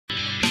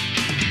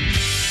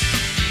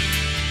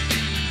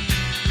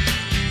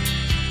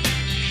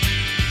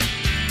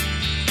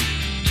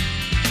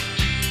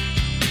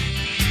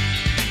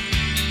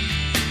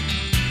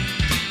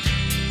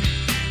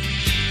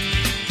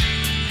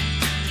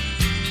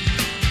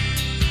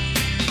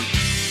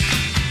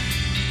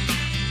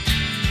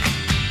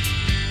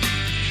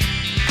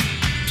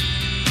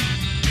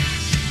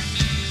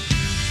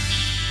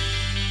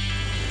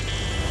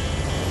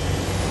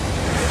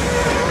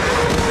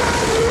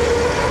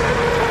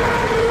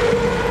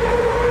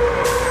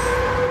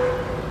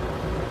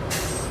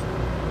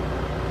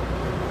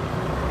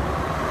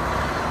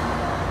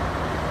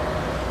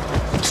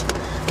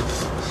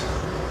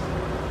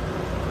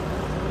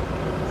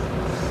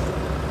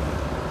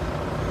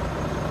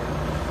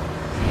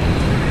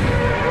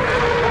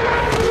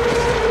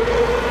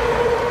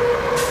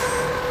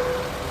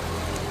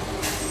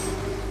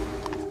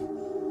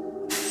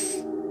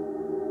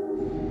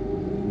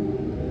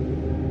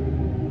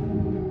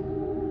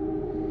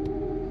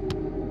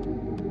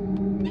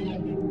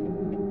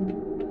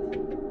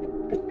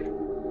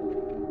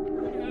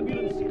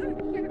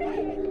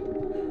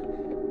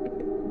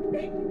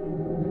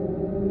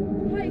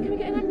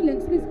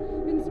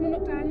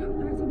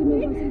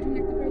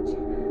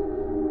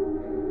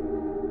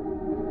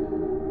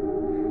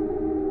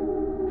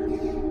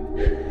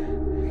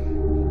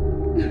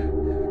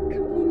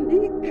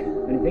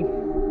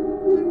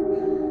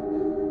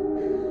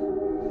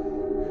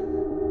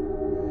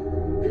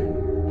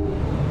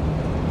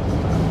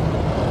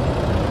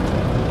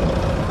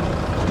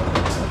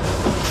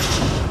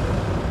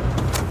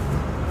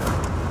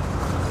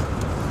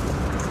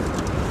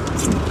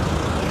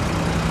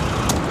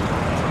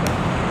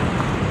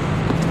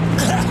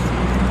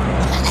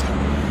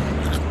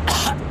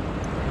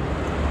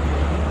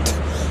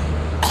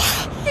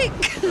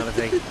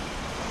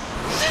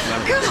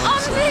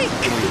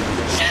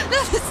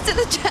There's still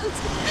a chance.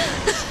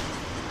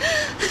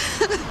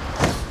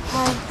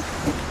 Hi.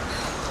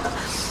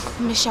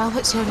 Michelle,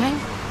 what's your name?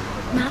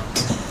 Matt.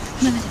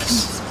 Melody,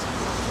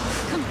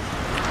 come on.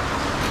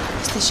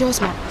 Is this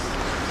yours, Matt?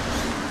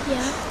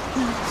 Yeah.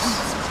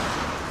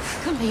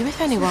 Come. Are you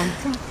with anyone?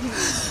 Come on,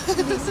 please.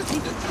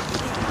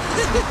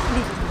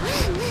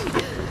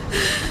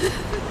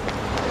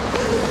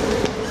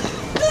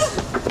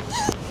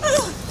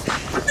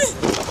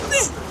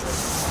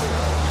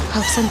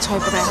 Health centre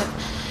over there.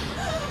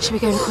 Should we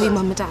go and call your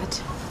mum and dad?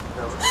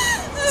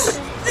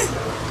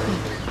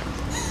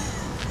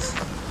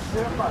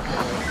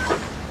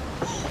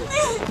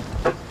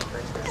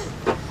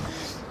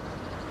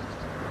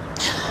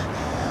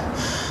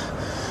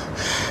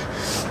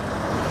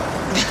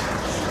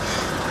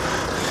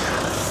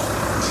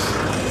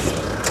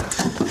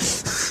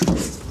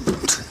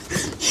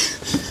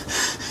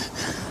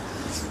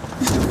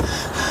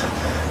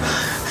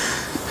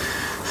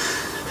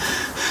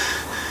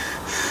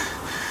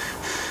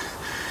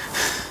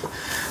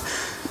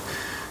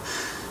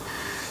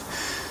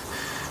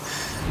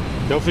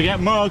 Don't forget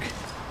Mug.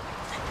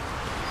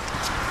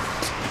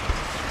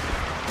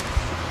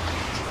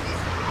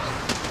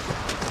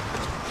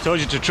 Told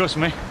you to trust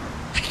me.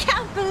 I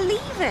can't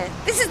believe it.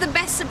 This is the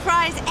best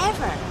surprise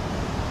ever.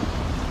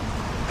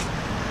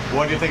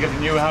 What do you think of the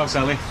new house,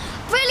 Ellie?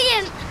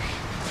 Brilliant!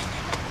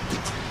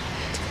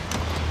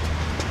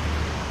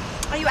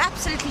 Are you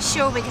absolutely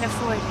sure we can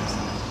afford it?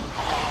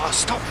 Oh,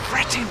 stop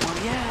fretting, will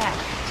ya?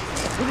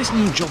 With this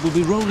new job, we'll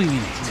be rolling in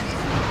it.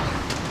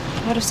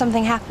 What if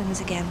something happens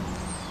again?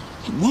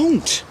 It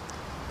won't.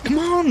 Come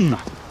on.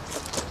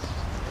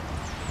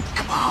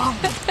 Come on.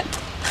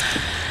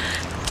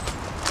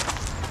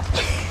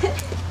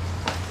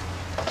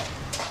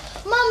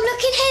 Mum,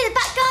 look in here. The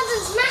back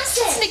garden's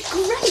massive. Isn't it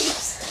great?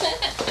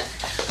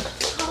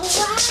 Oh,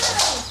 wow.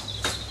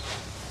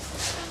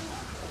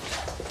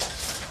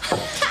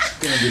 It's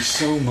going to be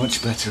so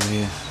much better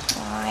here.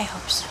 Oh, I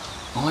hope so.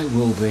 Oh, it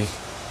will be.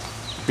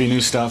 Be a new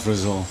start for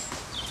us all.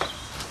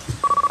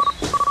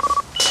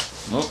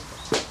 Oh.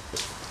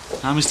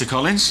 Hi, Mr.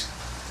 Collins.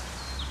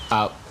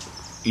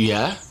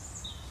 Yeah?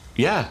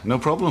 Yeah, no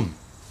problem.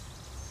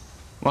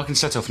 Well, I can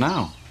set off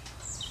now.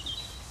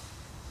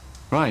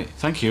 Right,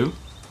 thank you.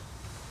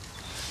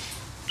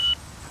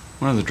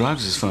 One of the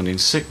drivers is phoned in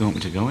sick. They want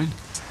me to go in.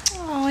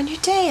 Oh, on your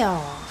day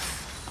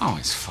off. Oh,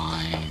 it's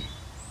fine.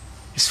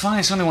 It's fine.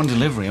 It's only one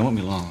delivery. I won't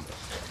be long.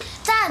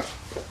 Dad,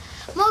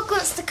 Mog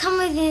wants to come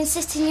with you and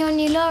sit in your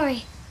new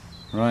lorry.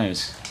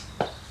 Right.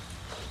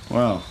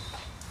 Well.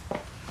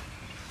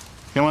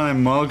 Come on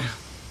then, Mog.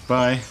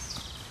 Bye.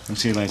 I'll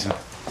see you later.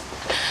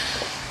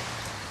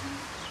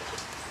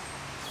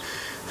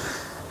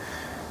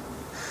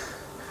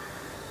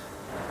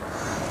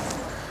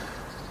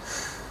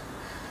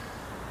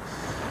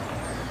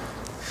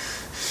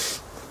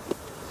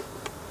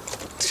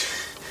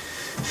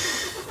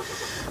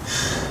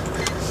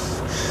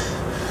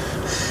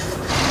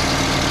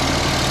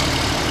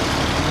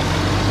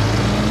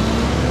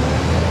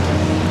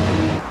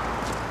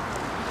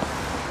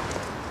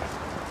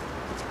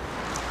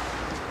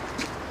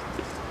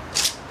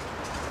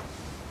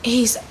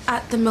 He's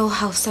at the Mill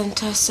Health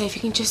Centre, so if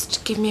you can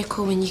just give me a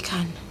call when you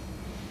can.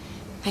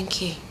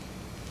 Thank you.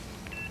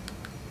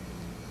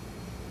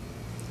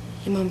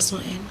 Your mum's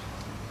not in.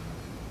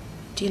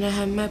 Do you know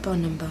her mobile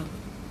number?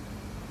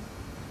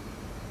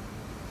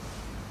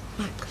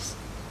 Max?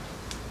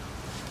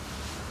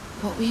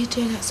 What were you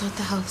doing outside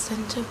the health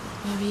centre?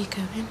 Where were you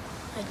going?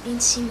 I've been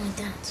to see my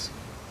dad.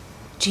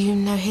 Do you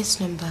know his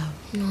number?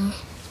 No,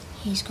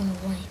 he's gone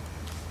away.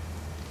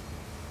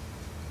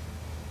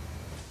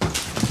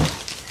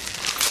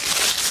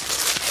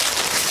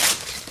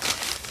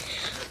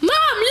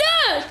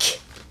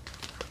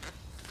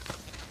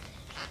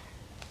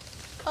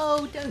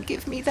 Oh, don't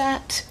give me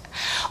that.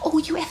 All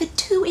you ever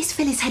do is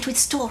fill his head with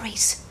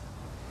stories.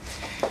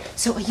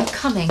 So are you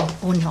coming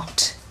or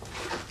not?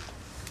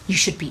 You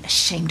should be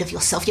ashamed of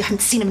yourself. You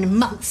haven't seen him in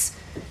months.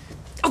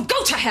 Oh,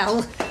 go to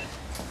hell!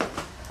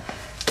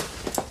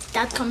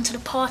 Dad come to the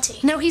party.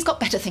 No, he's got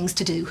better things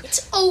to do.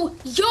 It's all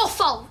your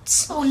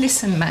fault. Oh,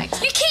 listen, Max.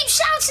 You keep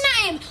shouting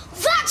at him.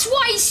 That's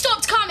why he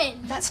stopped coming.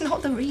 That's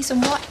not the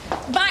reason why...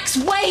 Max,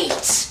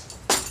 wait!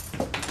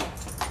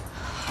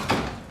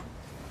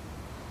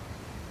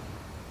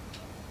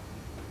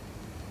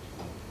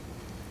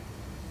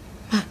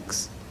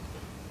 Max?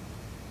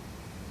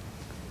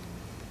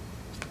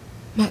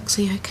 Max,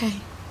 are you okay?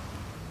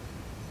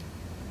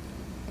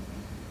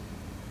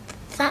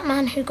 That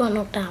man who got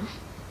knocked down.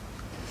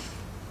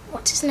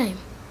 What's his name?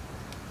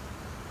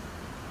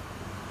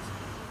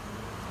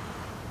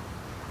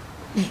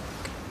 Nick.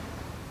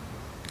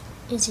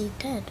 Is he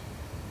dead?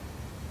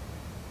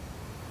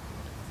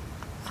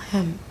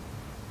 I'm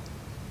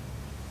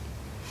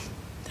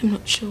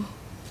not sure.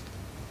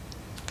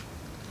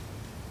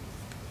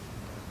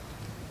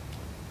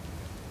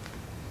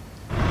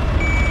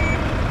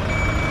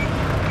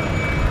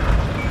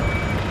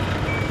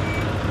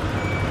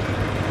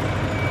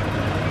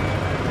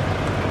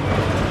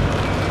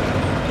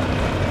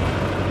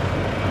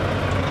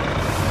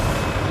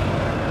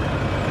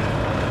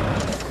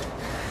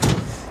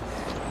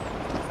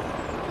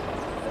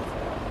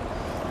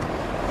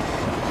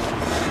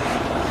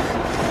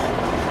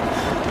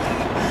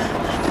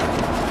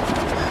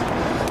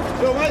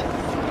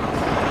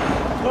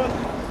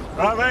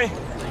 Right, mate?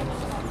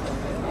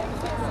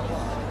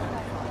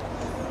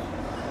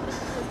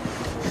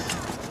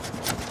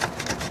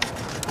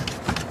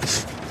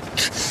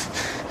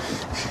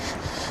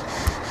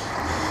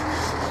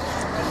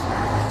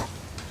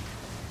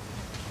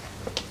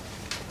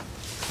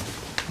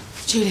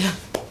 Julia.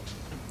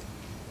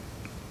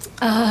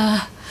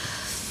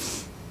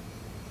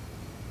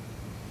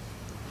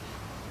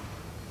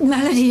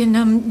 Melody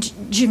and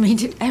Jimmy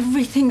did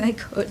everything they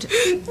could.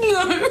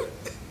 No.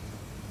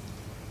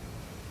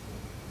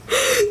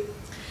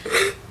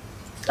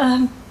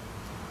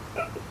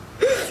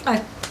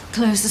 I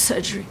closed the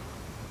surgery.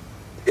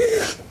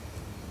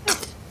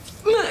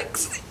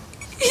 Max,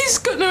 he's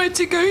got nowhere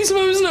to go. His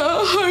mum's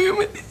not at home.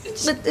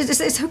 But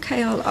it's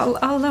okay.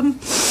 I'll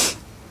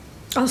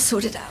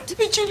sort it out.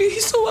 But Julia,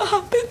 you saw what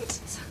happened.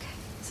 It's okay.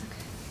 It's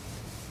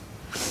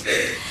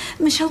okay.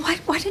 Michelle,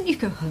 why don't you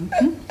go home?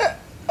 Hmm?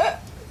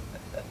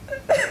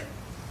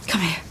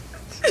 Come here.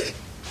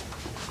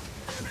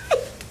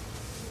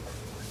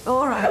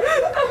 All right.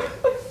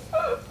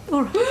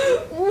 All right.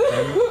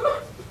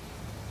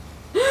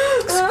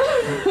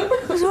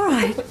 It's all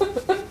right.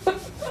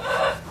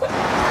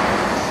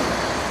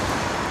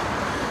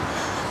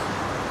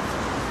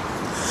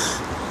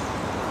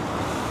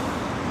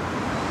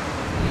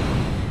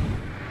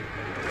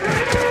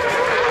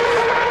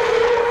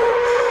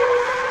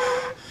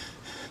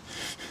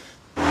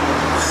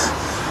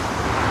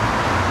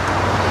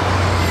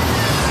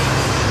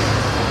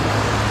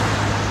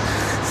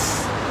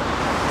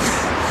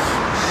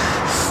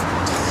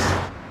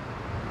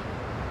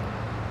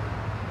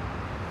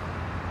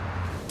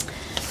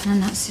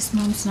 And that's his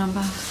mum's number.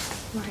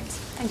 Right,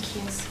 thank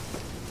you.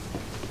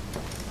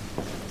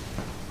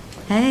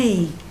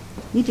 Hey,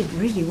 you did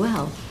really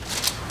well.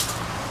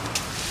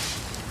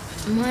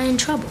 Am I in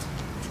trouble?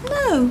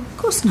 No, of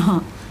course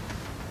not.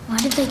 Why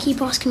did they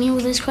keep asking me all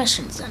those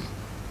questions then?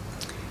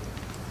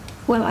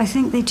 Well, I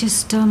think they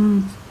just,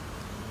 want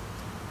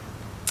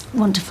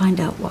to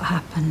find out what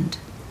happened.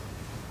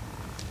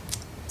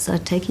 So I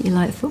take it you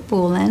like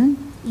football then?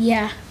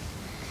 Yeah,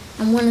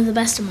 I'm one of the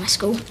best in my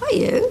school. Are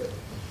you?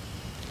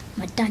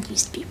 My dad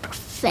used to be a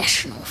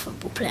professional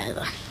football player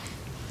though.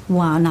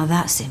 Wow, now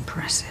that's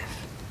impressive.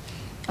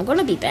 I'm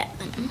gonna be better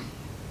than him.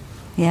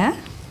 Yeah?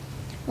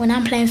 When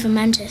I'm playing for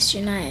Manchester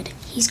United,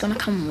 he's gonna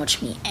come and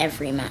watch me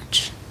every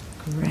match.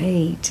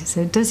 Great.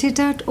 So does your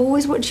dad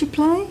always watch you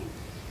play?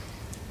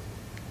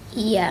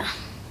 Yeah,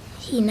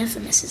 he never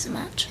misses a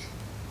match.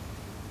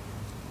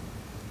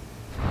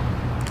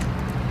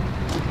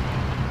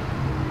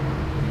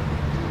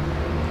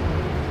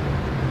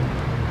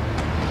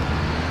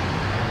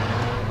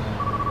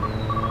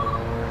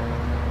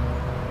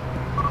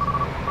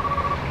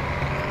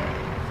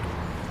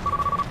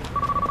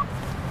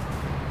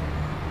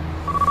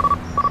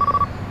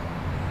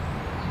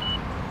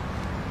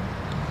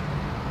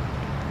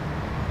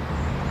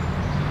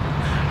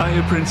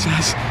 Hiya,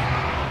 Princess.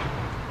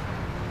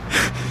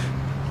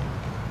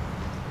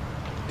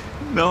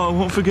 No, I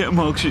won't forget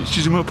Mark.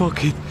 She's in my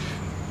pocket.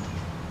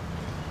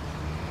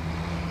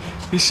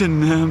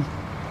 Listen,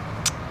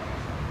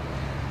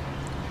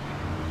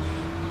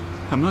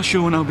 I'm not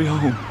sure when I'll be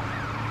home.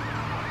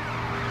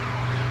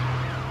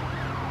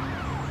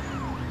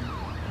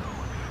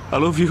 I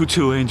love you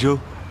too, Angel.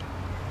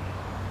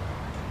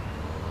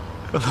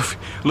 I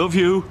love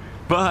you.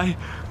 Bye.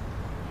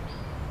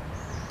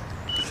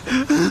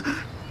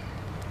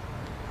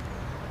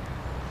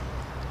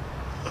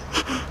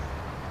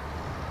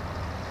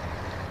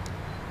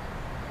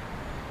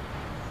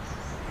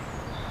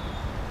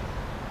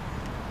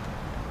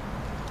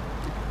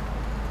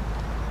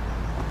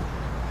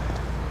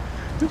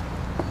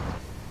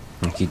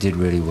 You did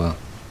really well.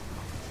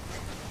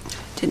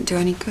 Didn't do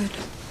any good.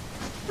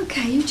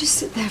 Okay, you just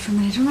sit there for a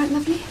minute, all right,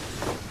 lovely?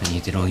 And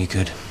you did all you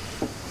could.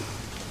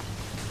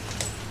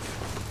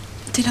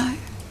 Did I?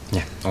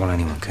 Yeah, all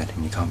anyone could,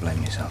 and you can't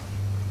blame yourself.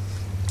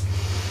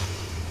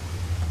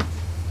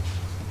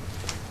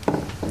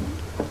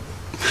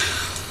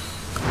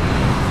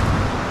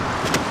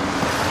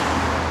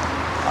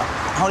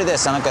 Hold it there,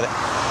 son, I've got it.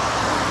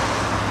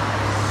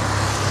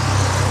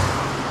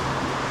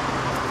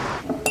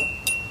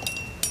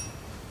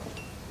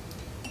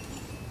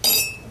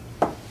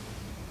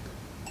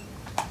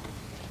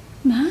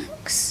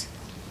 Max?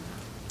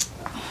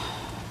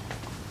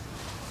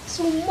 It's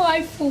all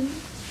my fault.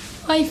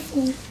 My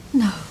fault.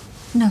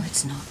 No,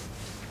 it's not.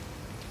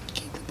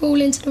 Kick the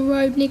ball into the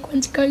road, Nick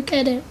went to go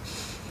get it.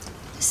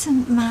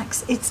 Listen,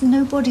 Max, it's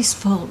nobody's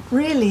fault.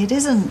 Really, it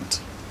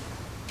isn't.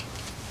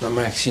 Now,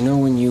 Max, you know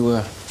when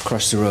you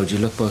cross the road, you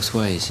look both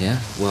ways, yeah?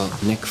 Well,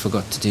 Nick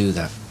forgot to do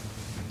that.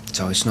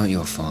 So it's not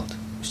your fault.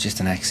 It was just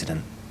an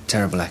accident.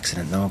 Terrible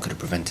accident. No one could have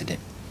prevented it.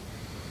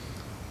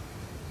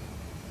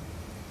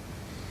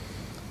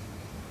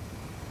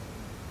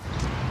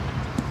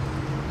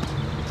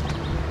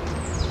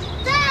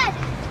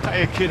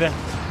 Hiya, kiddo.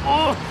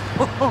 Oh.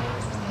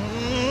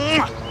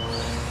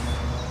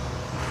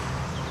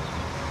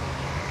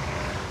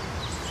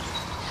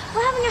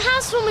 We're having a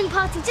housewarming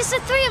party, just the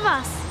three of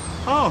us.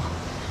 Oh.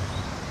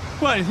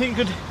 Well, anything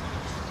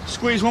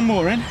Squeeze one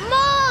more in.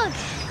 Mog!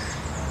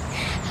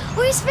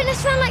 We spin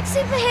us around like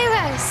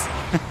superheroes.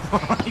 All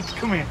right,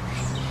 come here.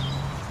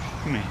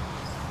 Come here.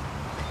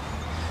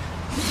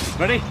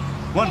 Ready?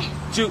 1,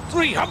 2,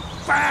 3,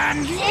 hop,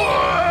 and...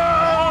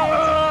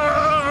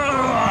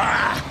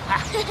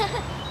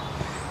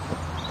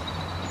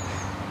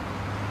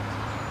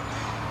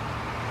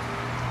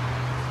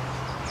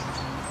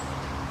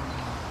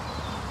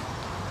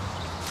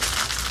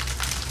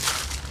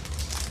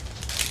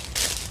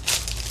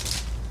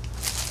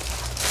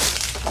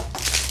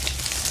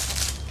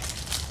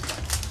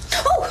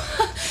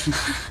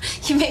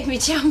 You make me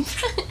jump.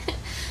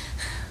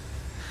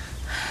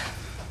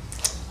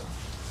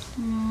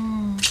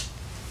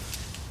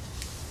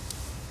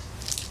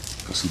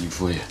 Got something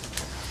for you.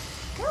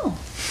 Oh.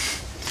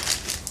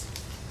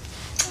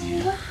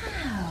 Yeah.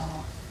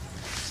 Wow.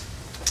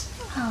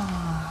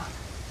 Oh.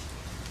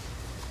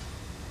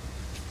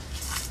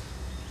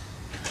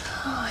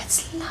 Oh,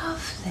 it's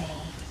lovely.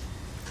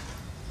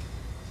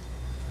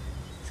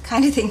 It's the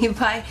kind of thing you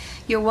buy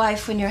your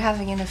wife when you're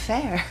having an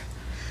affair.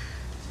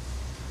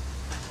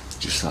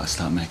 Just thought I'd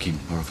start making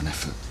more of an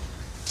effort.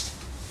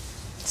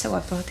 So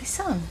what brought this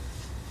on?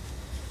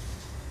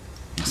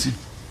 Nothing.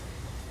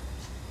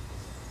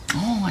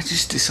 Oh, I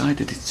just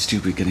decided it's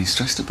stupid getting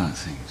stressed about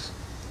things.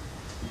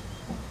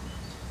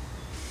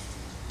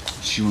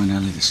 It's you and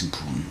Ellie that's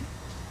important.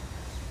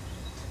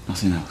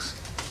 Nothing else.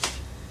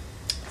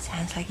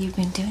 Sounds like you've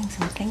been doing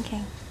some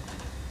thinking.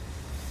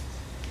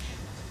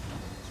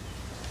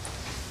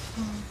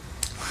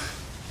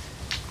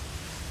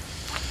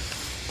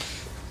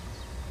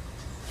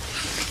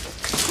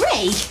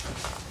 Ray!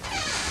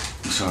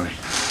 I'm sorry.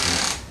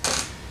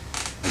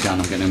 Again,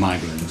 I'm getting a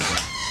migraine.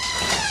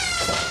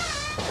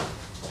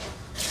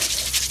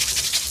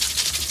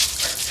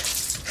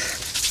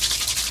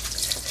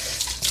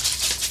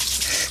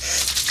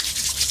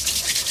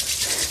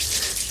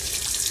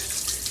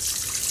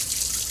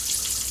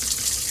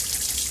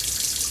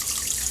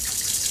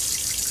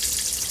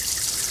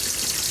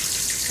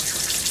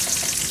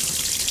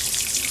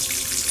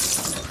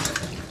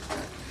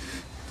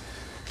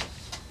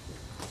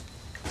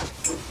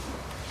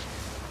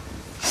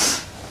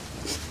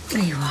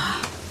 There you are.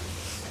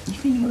 You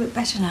feeling a bit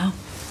better now?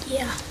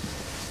 Yeah.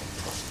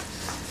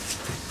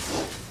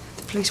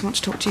 The police want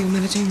to talk to you,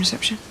 Melody, in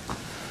reception.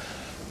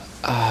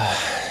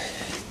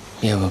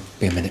 Yeah, well,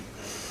 be a minute.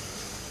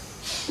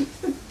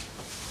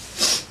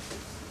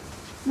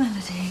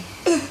 Melody.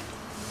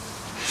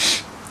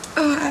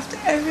 Oh, after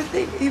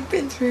everything you've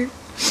been through,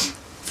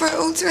 for it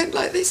all to end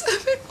like this,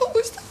 I mean, what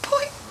was the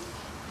point?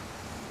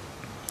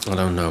 I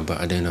don't know,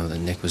 but I do know that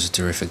Nick was a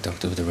terrific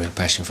doctor with a real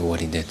passion for what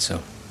he did,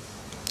 so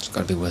it's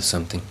got to be worth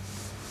something.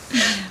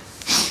 Yeah.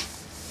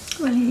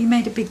 Well, he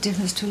made a big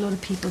difference to a lot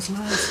of people's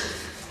lives.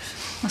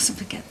 Mustn't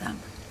forget that.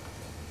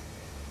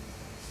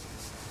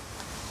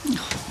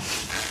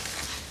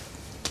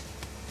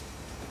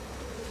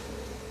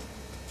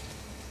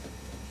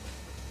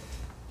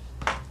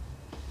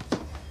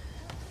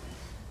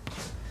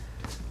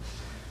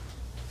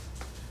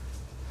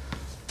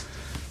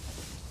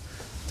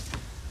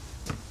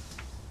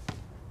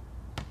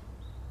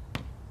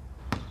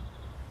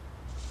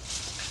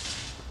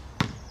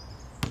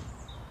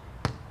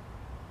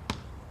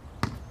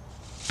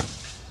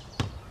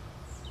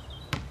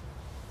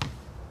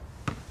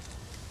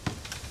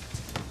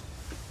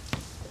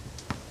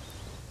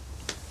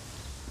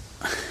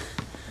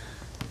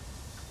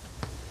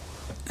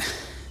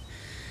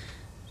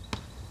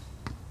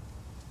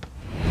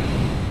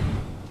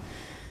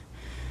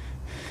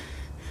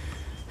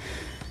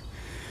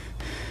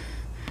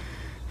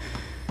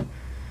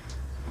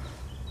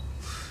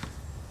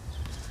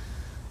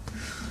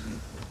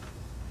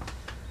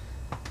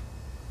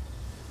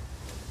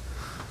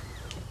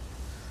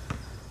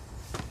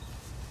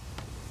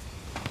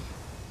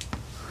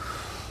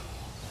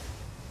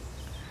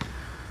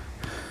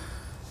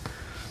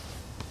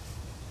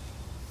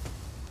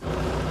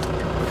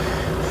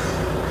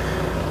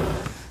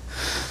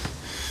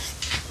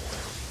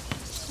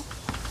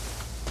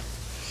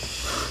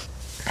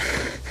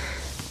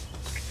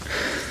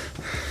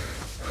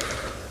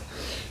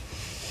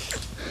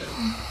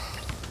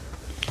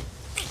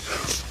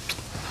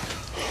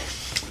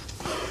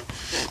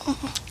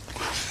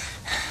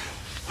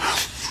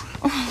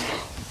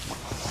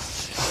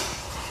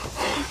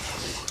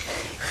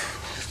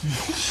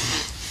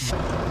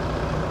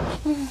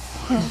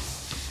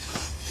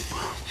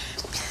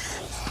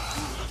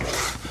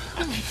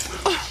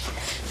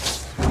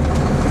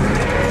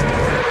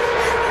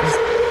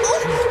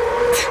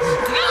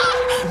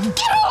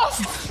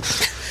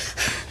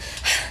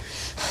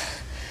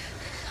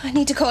 I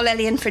need to call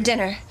Ellie in for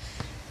dinner.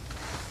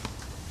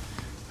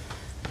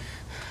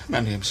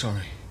 Mandy, I'm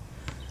sorry.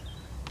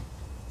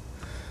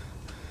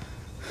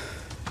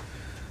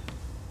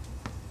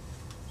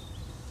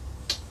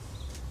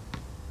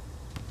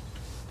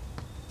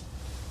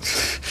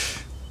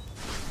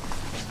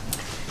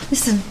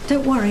 Listen,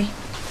 don't worry.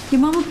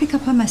 Your mum will pick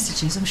up her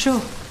messages, I'm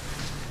sure.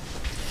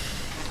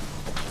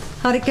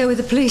 How'd it go with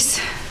the police?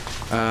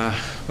 Well,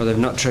 Well, they've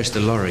not traced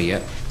the lorry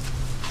yet.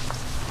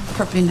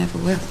 Probably never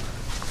will.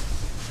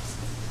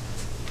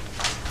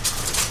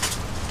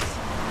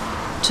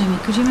 Jamie,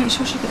 could you make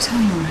sure she gets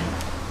home all right?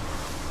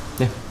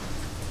 Yeah.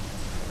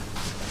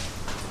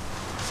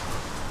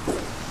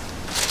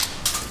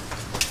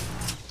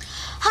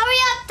 Hurry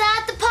up,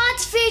 Dad. The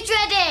party food's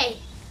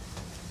ready.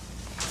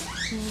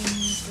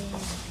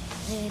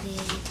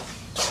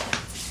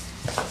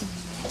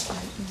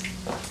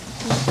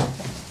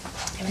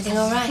 Everything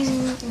all right?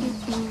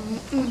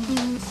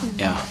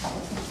 Yeah.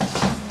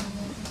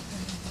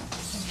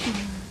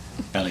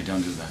 Ellie,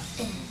 don't do that.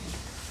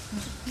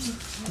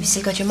 Have you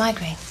still got your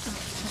migraine?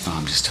 No,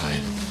 I'm just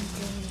tired.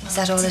 Is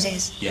that all it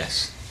is?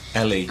 Yes.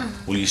 Ellie,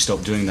 will you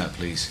stop doing that,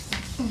 please?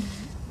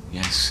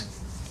 Yes.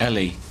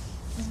 Ellie.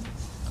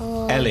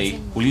 Ellie,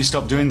 will you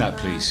stop doing that,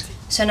 please?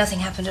 So nothing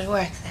happened at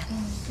work then?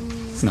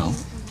 No.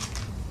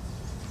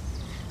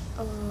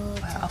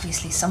 Well,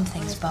 obviously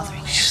something's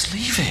bothering you. Just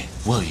leave it,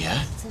 will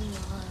ya?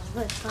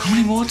 How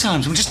many more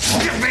times? Will you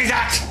just give me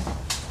that?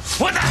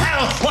 What the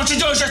hell? What you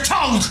do as you're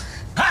told?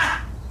 Huh?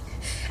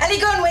 Ellie,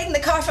 go and wait in the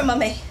car for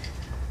Mummy.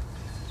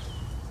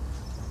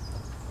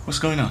 What's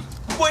going on?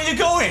 Where are you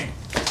going?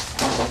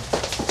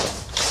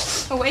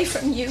 Away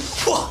from you.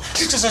 What?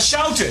 Just as I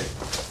shouted.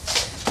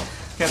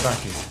 Get back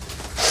here.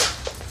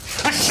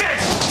 I said,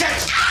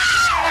 get...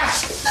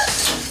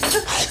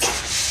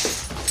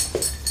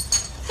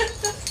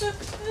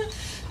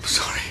 I'm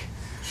sorry.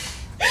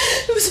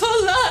 It was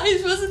all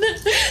lies, wasn't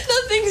it?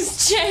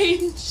 Nothing's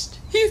changed.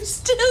 You're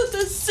still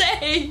the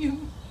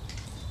same.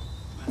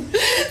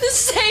 The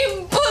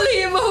same bully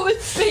you've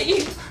always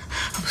been.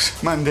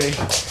 Mandy,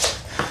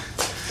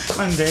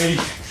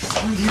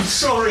 I'm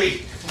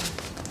sorry.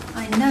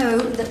 I know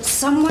that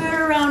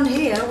somewhere around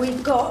here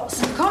we've got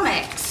some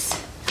comics.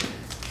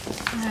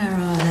 Where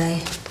are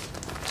they?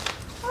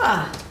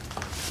 Ah,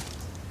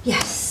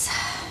 yes.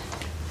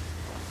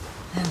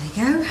 There we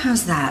go.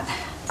 How's that?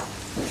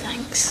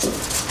 Thanks.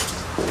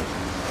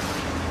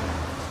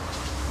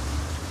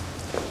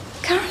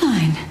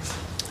 Caroline.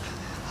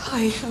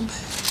 Hi,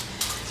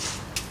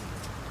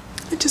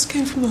 I just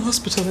came from the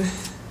hospital.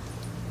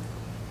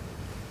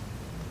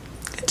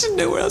 I didn't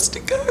know where else to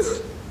go.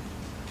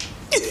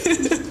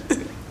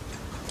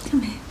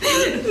 Come here.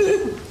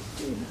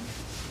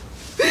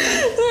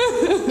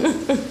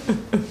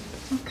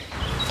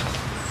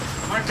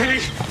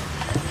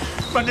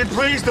 Mandy,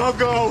 please don't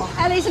go.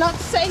 Ellie's not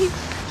safe.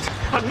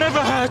 I'd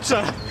never hurt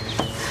her.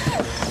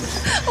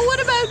 What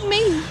about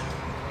me?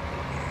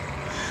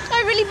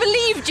 I really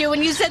believed you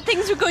when you said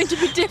things were going to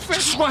be different.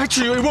 I swear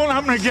to you, it won't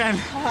happen again.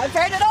 Oh, I've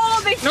heard it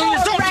all before, No,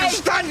 you don't Ray.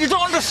 understand. You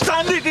don't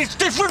understand it. It's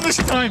different this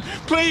time.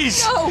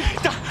 Please. No.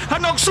 I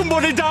knocked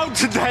somebody down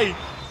today.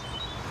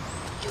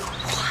 You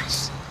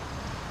what?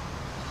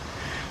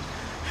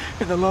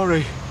 In the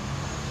lorry.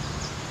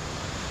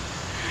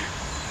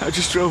 I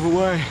just drove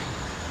away.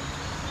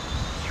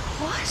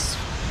 What?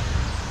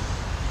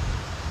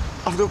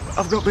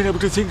 I've not been able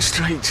to think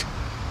straight.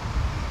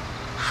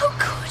 How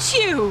could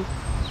you?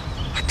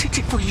 I did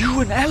it for you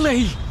and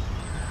Ellie.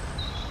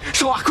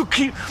 So I could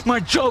keep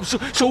my job,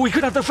 so we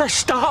could have the fresh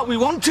start we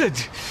wanted.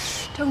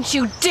 Don't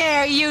you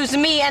dare use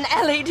me and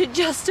Ellie to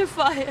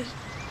justify it.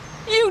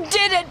 You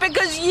did it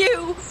because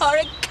you are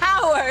a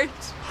coward.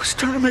 I was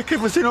trying to make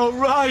everything all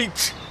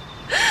right.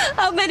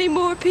 How many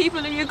more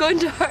people are you going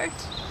to hurt?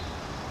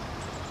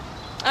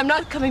 I'm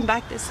not coming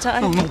back this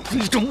time. Oh, no,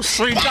 please don't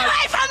say Get that.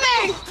 away from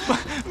me!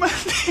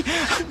 Mandy,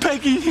 I'm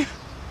begging you.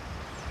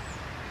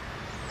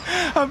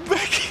 I'm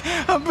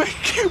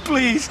begging you,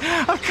 please.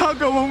 I can't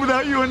go on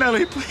without you and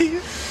Ellie,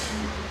 please.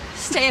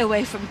 Stay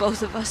away from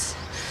both of us.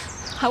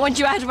 I want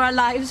you out of our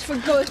lives for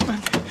good.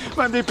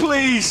 Mandy,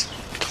 please.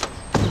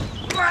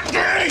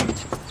 Mandy!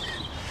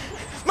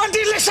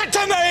 Mandy, listen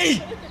to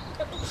me!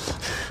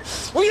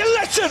 Will you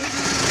listen?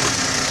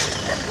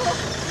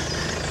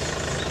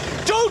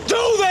 Don't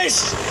do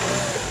this!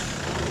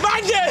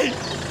 Mandy!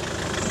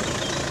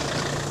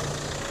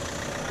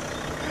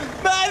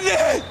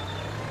 Mandy!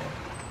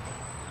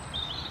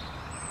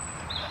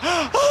 I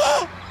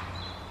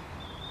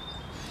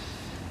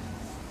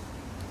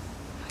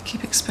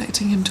keep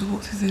expecting him to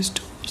walk through those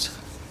doors.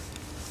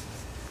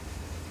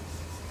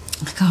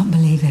 I can't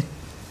believe it.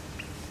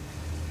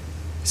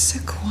 It's so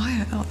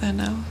quiet out there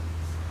now.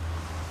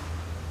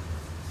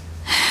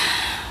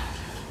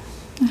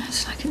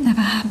 It's like it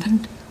never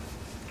happened.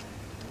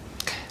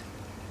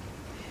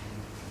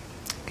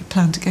 We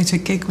planned to go to a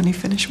gig when he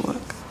finished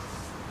work.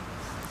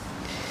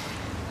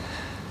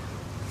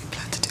 We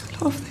planned to do a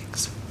lot of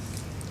things.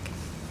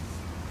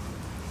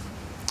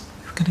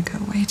 We were going to go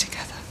away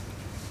together.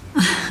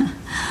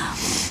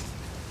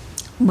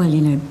 Well,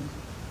 you know,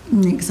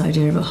 Nick's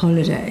idea of a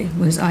holiday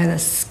was either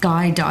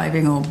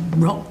skydiving or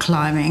rock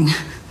climbing.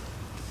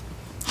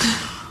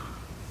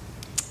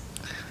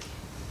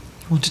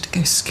 He wanted to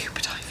go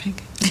scuba diving.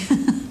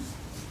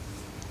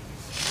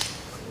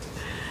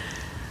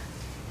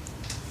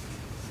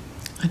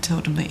 I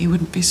told him that he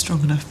wouldn't be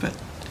strong enough, but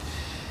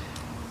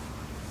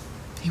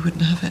he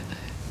wouldn't have it.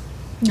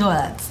 Oh,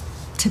 that's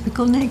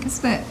typical Nick,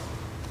 isn't it?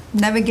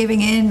 Never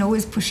giving in,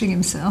 always pushing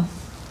himself.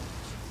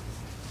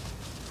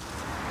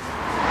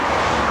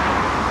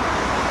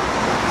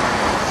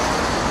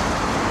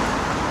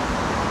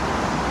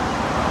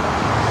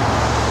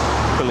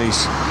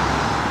 Police.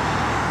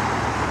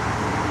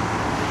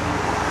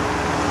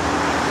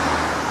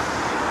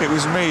 It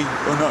was me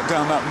who knocked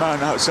down that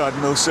man outside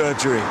Mill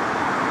Surgery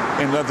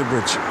in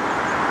Leatherbridge.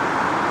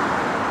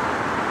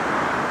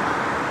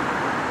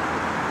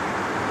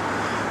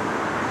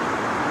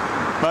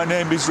 My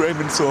name is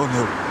Raymond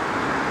Thornhill.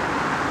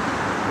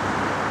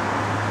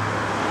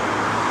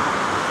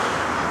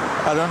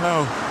 I don't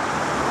know.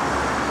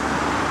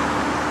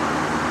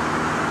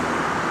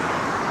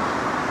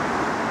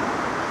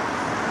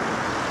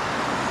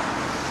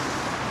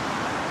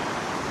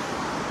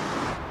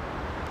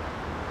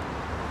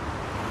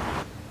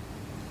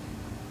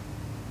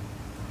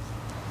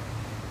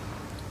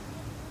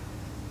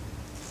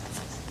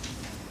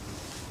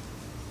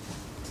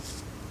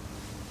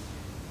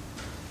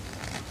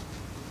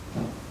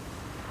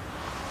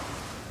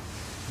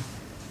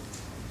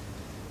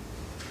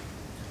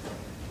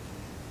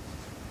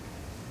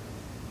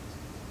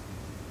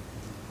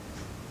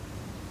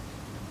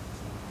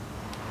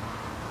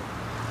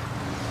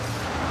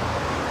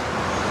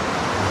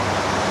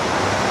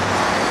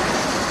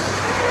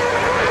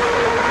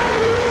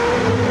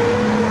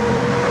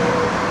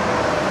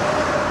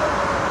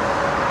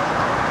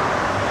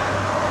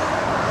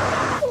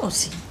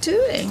 What's he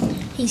doing?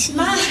 He's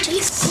Mum! Mum!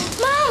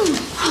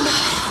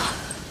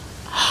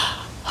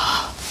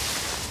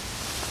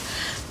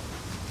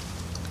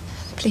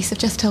 The police have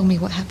just told me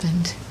what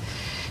happened.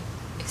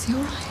 Is he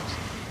all right?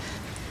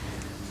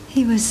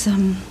 He was,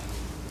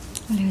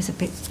 well, he was a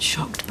bit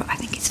shocked, but I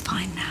think he's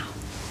fine now.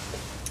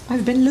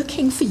 I've been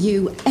looking for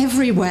you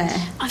everywhere.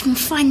 I've been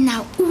finding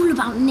out all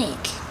about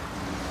Nick.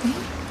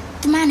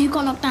 The man who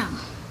got knocked down.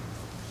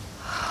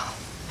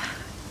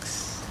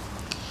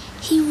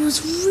 He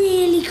was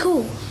really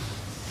cool.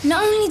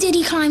 Not only did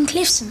he climb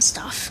cliffs and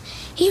stuff,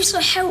 he also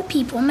helped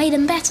people and made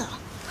them better.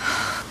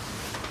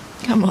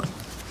 Come on.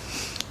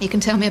 You can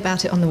tell me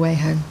about it on the way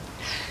home.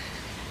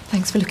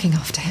 Thanks for looking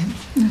after him.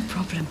 No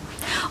problem.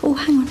 Oh,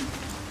 hang on.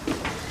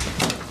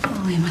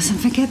 Oh, you mustn't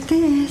forget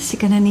this.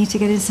 You're going to need to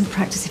get in some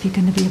practice if you're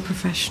going to be a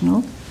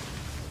professional.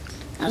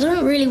 I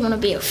don't really want to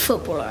be a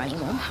footballer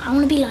anymore. I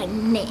want to be like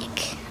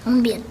Nick. I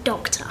want to be a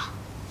doctor.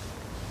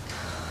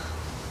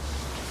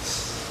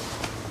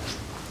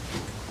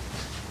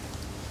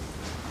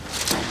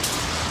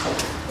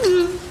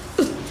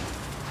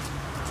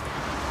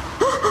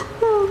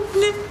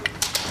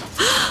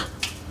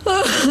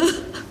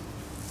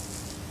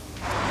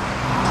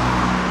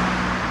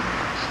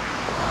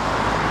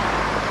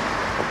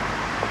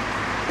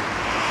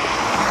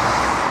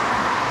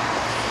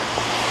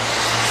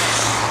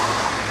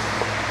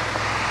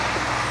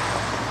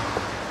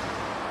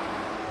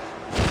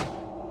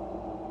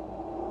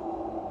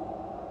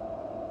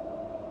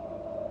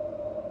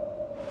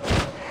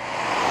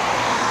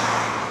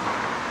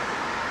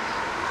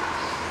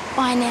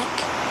 Bye, Nick.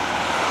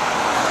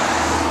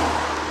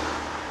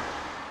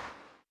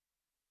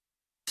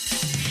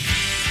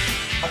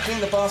 I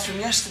cleaned the bathroom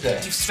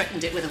yesterday. You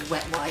threatened it with a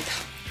wet wipe.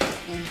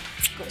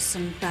 Got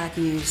some bad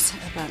news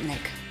about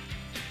Nick.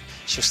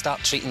 She'll start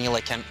treating you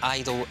like an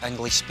idle,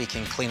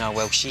 English-speaking cleaner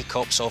while she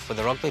cops off with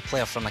a rugby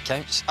player from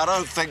accounts. I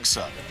don't think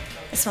so.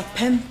 It's my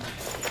pimp.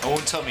 I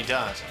won't tell me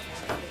dad.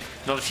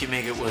 Not if you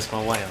make it worth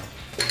my while.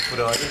 What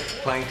do I do?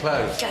 Plain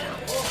clothes? Get out.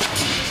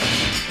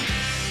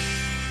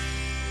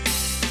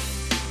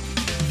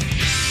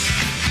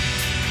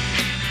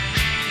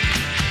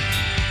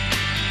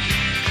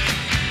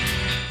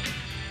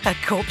 A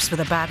corpse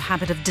with a bad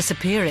habit of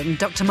disappearing,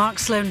 Dr. Mark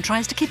Sloan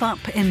tries to keep up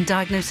in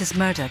Diagnosis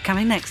Murder,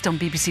 coming next on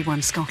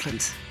BBC1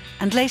 Scotland.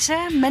 And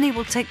later, many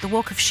will take the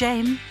walk of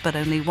shame, but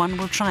only one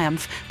will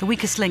triumph. The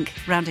Weakest Link,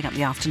 rounding up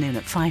the afternoon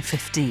at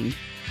 5:15.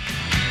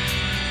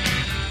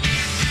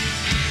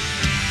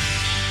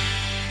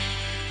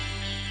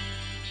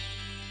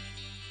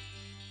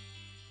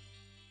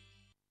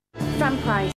 Vampire.